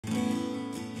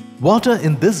Water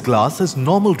in this glass is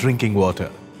normal drinking water.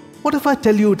 What if I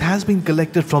tell you it has been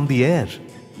collected from the air?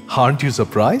 Aren't you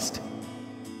surprised?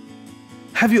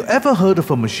 Have you ever heard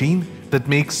of a machine that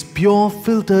makes pure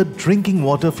filtered drinking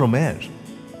water from air?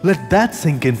 Let that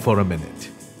sink in for a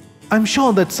minute. I'm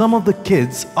sure that some of the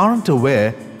kids aren't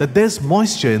aware that there's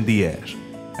moisture in the air.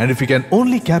 And if you can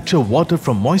only capture water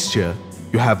from moisture,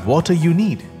 you have water you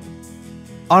need.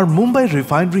 Our Mumbai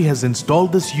refinery has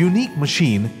installed this unique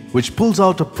machine which pulls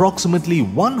out approximately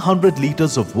 100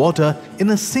 liters of water in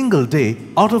a single day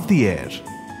out of the air.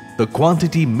 The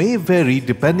quantity may vary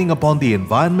depending upon the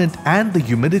environment and the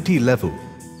humidity level.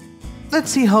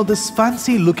 Let's see how this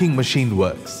fancy-looking machine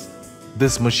works.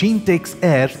 This machine takes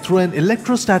air through an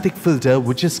electrostatic filter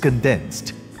which is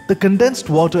condensed. The condensed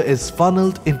water is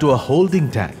funneled into a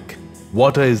holding tank.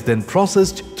 Water is then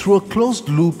processed through a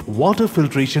closed-loop water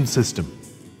filtration system,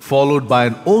 followed by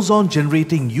an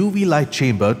ozone-generating UV light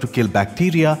chamber to kill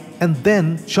bacteria, and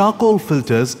then charcoal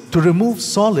filters to remove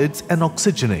solids and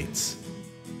oxygenates.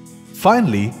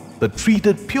 Finally, the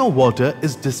treated pure water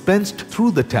is dispensed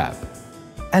through the tap.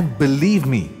 And believe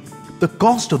me, the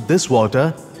cost of this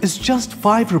water is just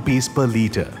 5 rupees per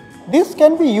litre. This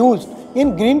can be used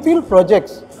in greenfield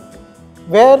projects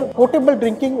where potable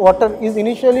drinking water is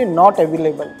initially not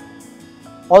available.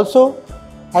 Also,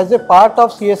 as a part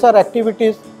of CSR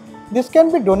activities, this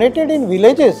can be donated in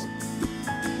villages